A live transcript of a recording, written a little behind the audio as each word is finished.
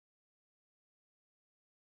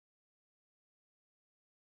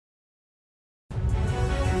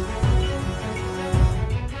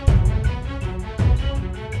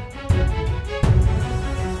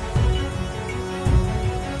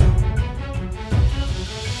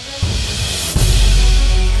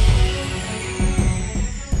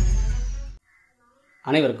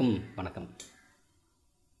அனைவருக்கும் வணக்கம்.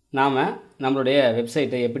 நாம் நம்மளுடைய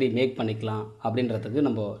வெப்சைட்டை எப்படி மேக் பண்ணிக்கலாம் அப்படின்றதுக்கு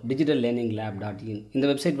நம்ம digitallearninglab.in இந்த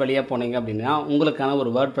வெப்சைட் வழியாக போனீங்க அப்படின்னா உங்களுக்கான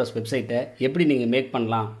ஒரு வேர்ட்ப்ரெஸ் வெப்சைட்டை எப்படி நீங்கள் மேக்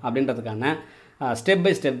பண்ணலாம் அப்படின்றதுக்கான ஸ்டெப்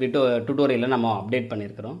பை ஸ்டெப் டுட்டோரியலை நம்ம அப்டேட்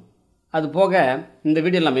பண்ணியிருக்கிறோம். அது போக இந்த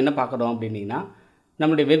வீடியோவில் நம்ம என்ன பார்க்குறோம் அப்படின்னா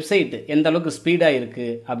நம்மளுடைய வெப்சைட் எந்த அளவுக்கு ஸ்பீடாக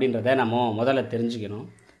இருக்குது அப்படின்றத நம்ம முதல்ல தெரிஞ்சுக்கணும்.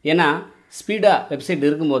 ஏன்னா ஸ்பீடாக வெப்சைட்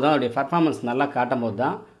இருக்கும்போது தான் அதோடைய பர்ஃபார்மன்ஸ் நல்லா காட்டும் போது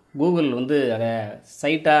தான் கூகுள் அதை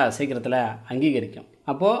சைட்டாக சீக்கிரத்தில் அங்கீகரிக்கும்.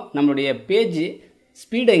 அப்போது நம்மளுடைய பேஜ்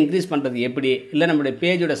ஸ்பீடை இன்க்ரீஸ் பண்ணுறது எப்படி, இல்லை நம்மளுடைய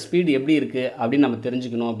பேஜோட ஸ்பீடு எப்படி இருக்குது அப்படின்னு நம்ம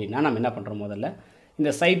தெரிஞ்சுக்கணும். அப்படின்னா நம்ம என்ன பண்ணுறோம், முதல்ல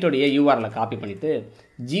இந்த சைட்டோடைய யூஆரில் காப்பி பண்ணிவிட்டு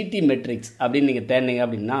ஜிடி மெட்ரிக்ஸ் அப்படின்னு நீங்கள் தேடினீங்க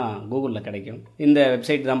அப்படின்னா கூகுளில் கிடைக்கும். இந்த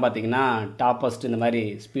வெப்சைட் தான் பார்த்தீங்கன்னா டாப்பஸ்ட் இந்த மாதிரி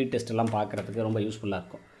ஸ்பீட் டெஸ்ட் எல்லாம் பார்க்குறதுக்கு ரொம்ப யூஸ்ஃபுல்லாக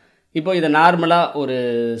இருக்கும். இப்போ இதை நார்மலாக ஒரு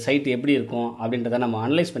சைட் எப்படி இருக்கும் அப்படின்றத நம்ம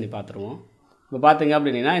அனலைஸ் பண்ணி பார்த்துருவோம். இப்போ பார்த்தீங்க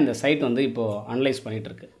அப்படின்னா இந்த சைட் இப்போது அனலைஸ்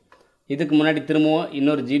பண்ணிகிட்ருக்கு. இதுக்கு முன்னாடி திரும்பவும்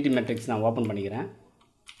இன்னொரு ஜிடி மெட்ரிக்ஸ் நான் ஓப்பன் பண்ணிக்கிறேன்.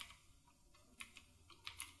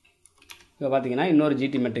 இப்போ பார்த்தீங்கன்னா இன்னொரு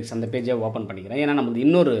ஜிடி மெட்ரிக்ஸ் அந்த பேஜை ஓப்பன் பண்ணிக்கிறேன். ஏன்னா நம்ம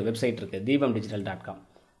இன்னொரு வெப்சைட் இருக்குது deepamdigital.com,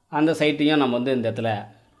 அந்த சைட்டையும் நம்ம இந்த இடத்துல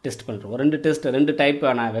டெஸ்ட் பண்ணிட்டுருவோம். ரெண்டு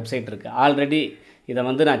டைப்பான வெப்சைட் இருக்குது. ஆல்ரெடி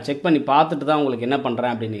இதை நான் செக் பண்ணி பார்த்துட்டு தான் உங்களுக்கு என்ன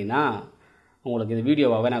பண்ணுறேன் அப்படின்னா உங்களுக்கு இது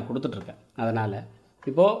வீடியோவாகவே நான் கொடுத்துட்ருக்கேன். அதனால்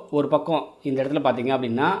இப்போது ஒரு பக்கம் இந்த இடத்துல பார்த்தீங்க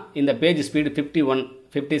அப்படின்னா இந்த பேஜ் ஸ்பீடு 51,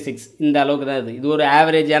 56 இந்த அளவுக்கு தான் இது ஒரு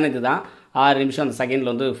ஆவரேஜான இது தான். 6 நிமிஷம் அந்த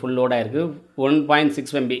செகண்டில் ஃபுல் லோடாக இருக்குது.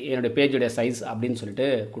 1.6 MB என்னுடைய பேஜுடைய சைஸ் அப்படின்னு சொல்லிட்டு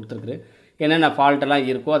கொடுத்துருக்கு. என்னென்ன ஃபால்ட்டெல்லாம்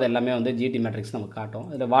இருக்கோ அது எல்லாமே ஜிடி மேட்ரிக்ஸ் நமக்கு காட்டும்.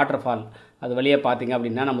 இதில் வாட்டர் ஃபால் அது வழியாக பார்த்தீங்க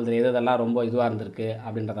அப்படின்னா நம்மளுக்கு எதெல்லாம் ரொம்ப இதுவாக இருந்திருக்கு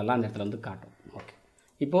அப்படின்றதெல்லாம் அந்த இடத்துல காட்டும். ஓகே,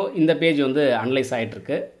 இப்போது இந்த பேஜ் அனலைஸ்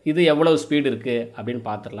ஆகிட்டுருக்கு. இது எவ்வளோ ஸ்பீடு இருக்குது அப்படின்னு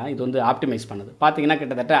பார்த்துடலாம். இது ஆப்டிமைஸ் பண்ணுது. பார்த்தீங்கன்னா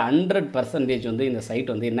கிட்டத்தட்ட 100% இந்த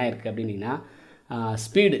சைட் என்ன இருக்குது அப்படின்னா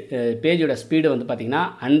ஸ்பீடு, பேஜோட ஸ்பீடு பார்த்திங்கன்னா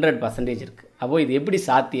 100% இருக்குது. அப்போது இது எப்படி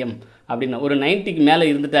சாத்தியம் அப்படின்னா ஒரு 90க்கு மேலே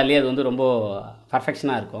இருந்துட்டாலே அது ரொம்ப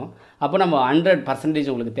பர்ஃபெக்ஷனாக இருக்கும். அப்போ நம்ம 100%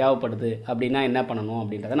 உங்களுக்கு தேவைப்படுது அப்படின்னா என்ன பண்ணணும்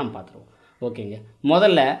அப்படின்றத நம்ம பார்த்துருவோம். ஓகேங்க,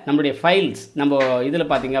 முதல்ல நம்மளுடைய ஃபைல்ஸ் நம்ம இதில்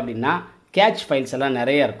பார்த்திங்க அப்படின்னா கேட்ச் ஃபைல்ஸ் எல்லாம்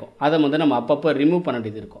நிறைய இருக்கும். அதை நம்ம அப்பப்போ ரிமூவ் பண்ண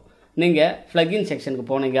வேண்டியது இருக்கும். நீங்கள் ஃப்ளகின் செக்ஷனுக்கு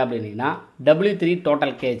போனீங்க அப்படின்னா W3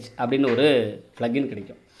 டோட்டல் கேட்ச் அப்படின்னு ஒரு ஃப்ளகின்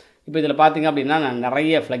கிடைக்கும். இப்போ இதில் பார்த்தீங்க அப்படின்னா நான்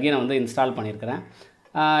நிறைய ஃப்ளகினை இன்ஸ்டால் பண்ணியிருக்கிறேன்.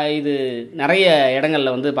 இது நிறைய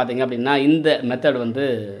இடங்களில் பார்த்தீங்க அப்படின்னா இந்த மெத்தட்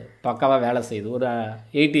பக்காவாக வேலை செய்யுது. ஒரு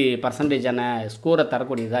 80% ஸ்கோரை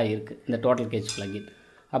தரக்கூடியதாக இருக்குது இந்த டோட்டல் கேட்ச் ஃப்ளகின்.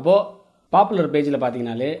 அப்போது பாப்புலர் பேஜில்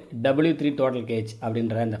பார்த்தீங்கன்னாலே W3 டோட்டல் கேட்ச்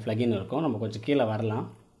அப்படின்ற இந்த ஃப்ளகின் இருக்கும். நம்ம கொஞ்சம் கீழே வரலாம்,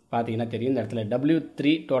 பார்த்தீங்கன்னா தெரியும். இந்த இடத்துல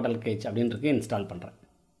W3 டோட்டல் கேட்ச் அப்படின்றது இன்ஸ்டால் பண்ணுறேன்.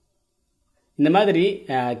 இந்த மாதிரி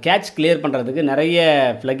கேட்ச் கிளியர் பண்ணுறதுக்கு நிறைய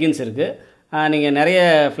ஃப்ளகின்ஸ் இருக்குது. நீங்கள் நிறைய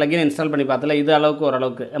ஃப்ளகின் இன்ஸ்டால் பண்ணி பார்த்தல இது அளவுக்கு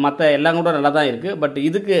ஓரளவுக்கு மற்ற எல்லாம் கூட நல்லா தான் இருக்குது. பட்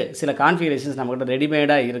இதுக்கு சில கான்ஃபிகரேஷன்ஸ் நம்மக்கிட்ட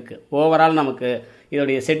ரெடிமேடாக இருக்குது. ஓவரால் நமக்கு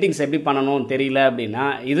இதோடைய செட்டிங்ஸ் எப்படி பண்ணணும்னு தெரியல அப்படின்னா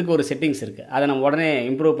இதுக்கு ஒரு செட்டிங்ஸ் இருக்குது. அதை நம்ம உடனே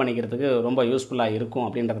இம்ப்ரூவ் பண்ணிக்கிறதுக்கு ரொம்ப யூஸ்ஃபுல்லாக இருக்கும்.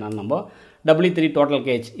 அப்படின்றதுனால நம்ம W3 டோட்டல்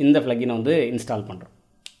கேட்ச் இந்த ஃப்ளகினை இன்ஸ்டால் பண்ணுறோம்.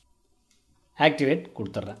 ஆக்டிவேட்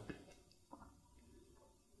கொடுத்துட்றேன்.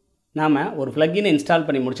 நாம் ஒரு ஃப்ளகினை இன்ஸ்டால்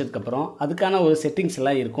பண்ணி முடிச்சதுக்கப்புறம் அதுக்கான ஒரு செட்டிங்ஸ்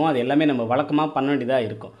எல்லாம் இருக்கும். அது எல்லாமே நம்ம வழக்கமாக பண்ண வேண்டியதாக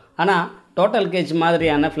இருக்கும். ஆனால் டோட்டல் கேட்ச்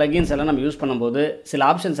மாதிரியான ஃப்ளகின்ஸ் எல்லாம் நம்ம யூஸ் பண்ணும்போது சில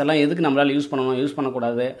ஆப்ஷன்ஸ் எல்லாம் எதுக்கு நம்மளால் யூஸ் பண்ணணும் யூஸ்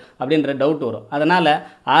பண்ணக்கூடாது அப்படின்ற டவுட் வரும். அதனால்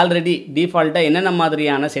ஆல்ரெடி டிஃபால்ட்டாக என்னென்ன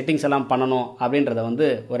மாதிரியான செட்டிங்ஸ் எல்லாம் பண்ணணும் அப்படின்றத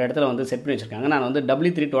ஒரு இடத்துல செட் பண்ணி வச்சுருக்காங்க. நான்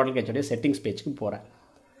W3 டோட்டல் கேட்சோடைய செட்டிங்ஸ் பேஜுக்கு போகிறேன்.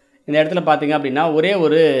 இந்த இடத்துல பார்த்தீங்க அப்படின்னா ஒரே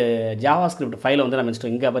ஒரு ஜாவாஸ்கிரிப்ட் ஃபைலை நம்ம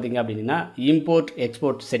இங்கே பார்த்தீங்க அப்படின்னா இம்போர்ட்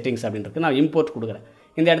எக்ஸ்போர்ட் செட்டிங்ஸ் அப்படின்றது நான் இம்போர்ட் கொடுக்குறேன்.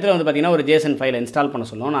 இந்த இடத்துல பார்த்தீங்கன்னா ஒரு JSON ஃபைலை இன்ஸ்டால் பண்ண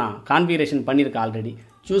சொல்லுவோம். நான் கான்ஃபிகரேஷன் பண்ணியிருக்கேன், ஆல்ரெடி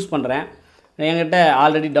சூஸ் பண்ணுறேன். என்கிட்ட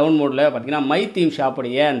ஆல்ரெடி டவுன் மோடில் பார்த்தீங்கன்னா மை தீம்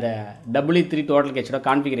ஷாப்புடைய அந்த W3 டோட்டல் கேட்சோட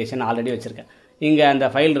கான்ஃபிகரேஷன் ஆல்ரெடி வச்சுருக்கேன். இங்கே அந்த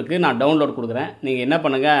ஃபைல் இருக்குது, நான் டவுன்லோட் கொடுக்குறேன். நீங்கள் என்ன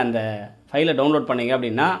பண்ணுங்கள், அந்த ஃபைலை டவுன்லோட் பண்ணிங்க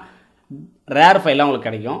அப்படின்னா ரேர் ஃபைலாக உங்களுக்கு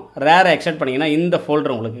கிடைக்கும். ரேரை எக்ஸ்ட்ராக்ட் பண்ணிங்கன்னா இந்த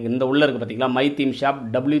ஃபோல்டர் உங்களுக்கு இந்த உள்ளே இருக்குது பார்த்தீங்களா, my theme shop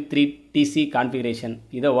W3TC configuration,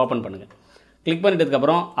 இதை ஓப்பன் பண்ணுங்கள். Click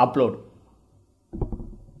பண்ணிட்டதுக்கப்புறம் upload.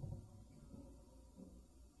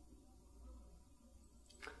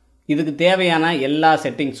 இதுக்கு தேவையான எல்லா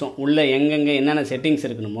செட்டிங்ஸும் உள்ளே எங்கெங்கே என்னென்ன செட்டிங்ஸ்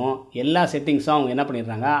இருக்கணுமோ எல்லா செட்டிங்ஸும் அவங்க என்ன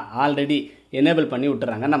பண்ணிடுறாங்க, ஆல்ரெடி எனேபிள் பண்ணி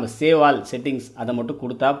விட்டுறாங்க. நம்ம சேவ் ஆல் செட்டிங்ஸ் அதை மட்டும்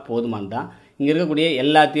கொடுத்தா போதுமானது தான். இங்கே இருக்கக்கூடிய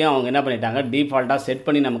எல்லாத்தையும் அவங்க என்ன பண்ணிட்டாங்க, டிஃபால்ட்டாக செட்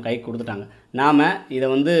பண்ணி நம்ம கைக்கு கொடுத்துட்டாங்க. நாம்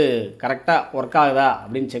இதை கரெக்டாக ஒர்க் ஆகுதா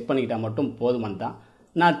அப்படின்னு செக் பண்ணிக்கிட்டால் மட்டும் போதுமானது தான்.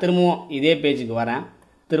 நான் திரும்பவும் இதே பேஜுக்கு வரேன்.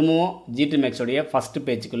 திரும்பவும் ஜிடி மேக்ஸோடைய ஃபஸ்ட்டு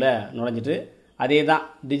பேஜுக்குள்ளே நுழைஞ்சிட்டு அதே தான்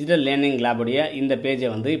டிஜிட்டல் லேர்னிங் லேபுடைய இந்த பேஜை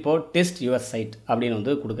இப்போது டெஸ்ட் யுவர் சைட்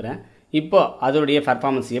அப்படின்னு கொடுக்குறேன். இப்போது அதோடைய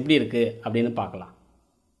பர்ஃபார்மன்ஸ் எப்படி இருக்குது அப்படின்னு பார்க்கலாம்.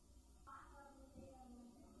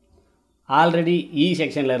 ஆல்ரெடி இ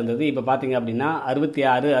செக்ஷனில் இருந்தது. இப்போ பார்த்தீங்க அப்படின்னா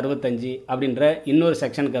 66, 65 அப்படின்ற இன்னொரு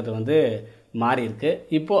செக்ஷனுக்கு அது மாறி இருக்குது.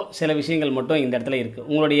 இப்போது சில விஷயங்கள் மட்டும் இந்த இடத்துல இருக்குது.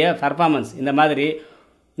 உங்களுடைய பெர்ஃபார்மன்ஸ் இந்த மாதிரி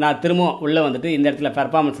நான் திரும்பவும் உள்ளே வந்துட்டு இந்த இடத்துல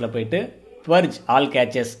பெர்ஃபார்மன்ஸில் போயிட்டு பர்ஜ் ஆல்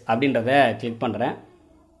கேச்சஸ் அப்படின்றத கிளிக் பண்ணுறேன்.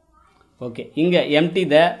 ஓகே, இங்கே எம்டி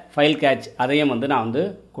த ஃபைல் கேட்ச் அதையும் வந்து நான் வந்து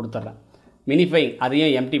கொடுத்துட்றேன். மினிஃபை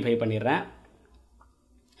அதையும் எம்டிஃபை பண்ணிடுறேன்.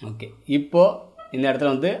 ஓகே, இப்போது இந்த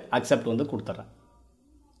இடத்துல வந்து அக்செப்ட் வந்து கொடுத்துட்றேன்.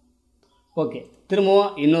 ஓகே,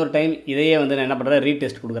 திரும்பவும் இன்னொரு டைம் இதையே வந்து நான் என்ன பண்ணுறேன்,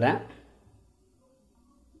 ரீடெஸ்ட் கொடுக்குறேன்.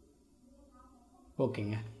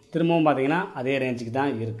 ஓகேங்க, திரும்பவும் பார்த்தீங்கன்னா அதே ரேஞ்சுக்கு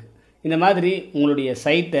தான் இருக்குது. இந்த மாதிரி உங்களுடைய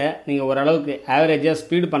சைட்டை நீங்கள் ஓரளவுக்கு ஆவரேஜாக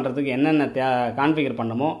ஸ்பீடு பண்ணுறதுக்கு என்னென்ன கான்ஃபிகர்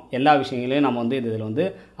பண்ணமோ எல்லா விஷயங்களையும் நம்ம வந்து இதில் வந்து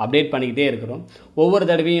அப்டேட் பண்ணிக்கிட்டே இருக்கிறோம். ஒவ்வொரு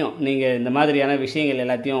தடவையும் நீங்கள் இந்த மாதிரியான விஷயங்கள்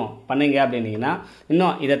எல்லாத்தையும் பண்ணீங்க அப்படின்னீங்கன்னா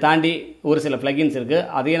இன்னும் இதை தாண்டி ஒரு சில ப்ளகின்ஸ் இருக்குது,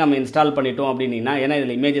 அதையும் நம்ம இன்ஸ்டால் பண்ணிட்டோம் அப்படின்னீங்கன்னா, ஏன்னா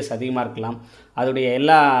இதில் இமேஜஸ் அதிகமாக இருக்கலாம், அதோடைய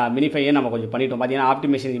எல்லா மினிஃபையும் நம்ம கொஞ்சம் பண்ணிட்டோம். பார்த்தீங்கன்னா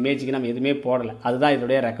ஆப்டிமேஷன் இமேஜுக்கு நம்ம எதுவுமே போடலை, அதுதான்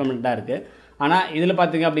இதோடைய ரெக்கமெண்டாக இருக்குது. ஆனால் இதில்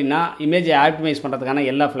பார்த்திங்க அப்படின்னா இமேஜை ஆப்டிமைஸ் பண்ணுறதுக்கான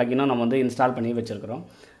எல்லா ப்ளகினும் நம்ம வந்து இன்ஸ்டால் பண்ணி வச்சுருக்கிறோம்.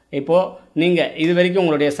 இப்போது நீங்கள் இது வரைக்கும்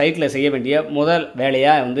உங்களுடைய சைட்டில் செய்ய வேண்டிய முதல்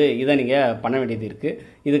வேலையாக வந்து இதை நீங்கள் பண்ண வேண்டியது இருக்குது.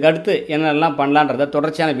 இதுக்கு அடுத்து என்னெல்லாம் பண்ணலான்றத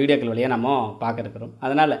தொடர்ச்சியான வீடியோக்கள் வழியாக நம்ம பார்க்க இருக்கிறோம்.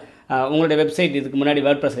 அதனால் உங்களுடைய வெப்சைட் இதுக்கு முன்னாடி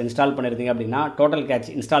வேர்ட்பிரஸ் இன்ஸ்டால் பண்ணியிருந்தீங்க அப்படின்னா டோட்டல் கேட்ச்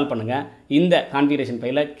இன்ஸ்டால் பண்ணுங்கள். இந்த கான்ஃபிகரேஷன்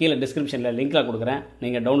ஃபைலை கீழே டிஸ்கிரிப்ஷனில் லிங்க்கில் கொடுக்குறேன்,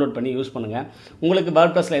 நீங்கள் டவுன்லோட் பண்ணி யூஸ் பண்ணுங்கள். உங்களுக்கு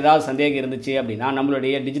வேர்ட்பிரஸில் ஏதாவது சந்தேகம் இருந்துச்சு அப்படின்னா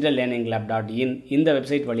நம்மளுடைய digital-learning-lab.in இந்த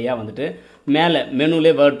வெப்சைட் வழியாக வந்துட்டு மேலே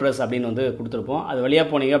மெனுலே வேர்ட்பிரஸ் அப்படின்னு வந்து கொடுத்துருப்போம். அது வழியாக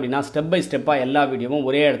போனீங்க அப்படின்னா ஸ்டெப் பை ஸ்டெப்பாக எல்லா வீடியோவும்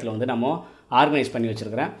ஒரே இடத்துல வந்து நம்ம ஆர்கனைஸ் பண்ணி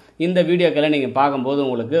வச்சுருக்கிறேன். இந்த வீடியோக்களை நீங்கள் பார்க்கும்போது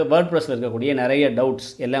உங்களுக்கு வேர்ட்பிரஸில் இருக்கக்கூடிய நிறைய டவுட்ஸ்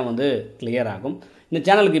எல்லாம் வந்து கிளியர் ஆகும். இந்த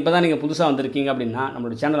சேனலுக்கு இப்போ தான் நீங்கள் புதுசாக வந்திருக்கீங்க அப்படின்னா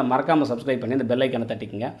நம்மளோட சேனலை மறக்காமல் சப்ஸ்கிரைப் பண்ணி இந்த பெல் ஐக்கானை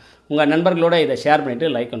தட்டிக்கங்க. உங்கள் நண்பர்களோட இதை ஷேர்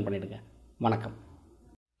பண்ணிவிட்டு லைக் பண்ணிவிடுங்க. வணக்கம்.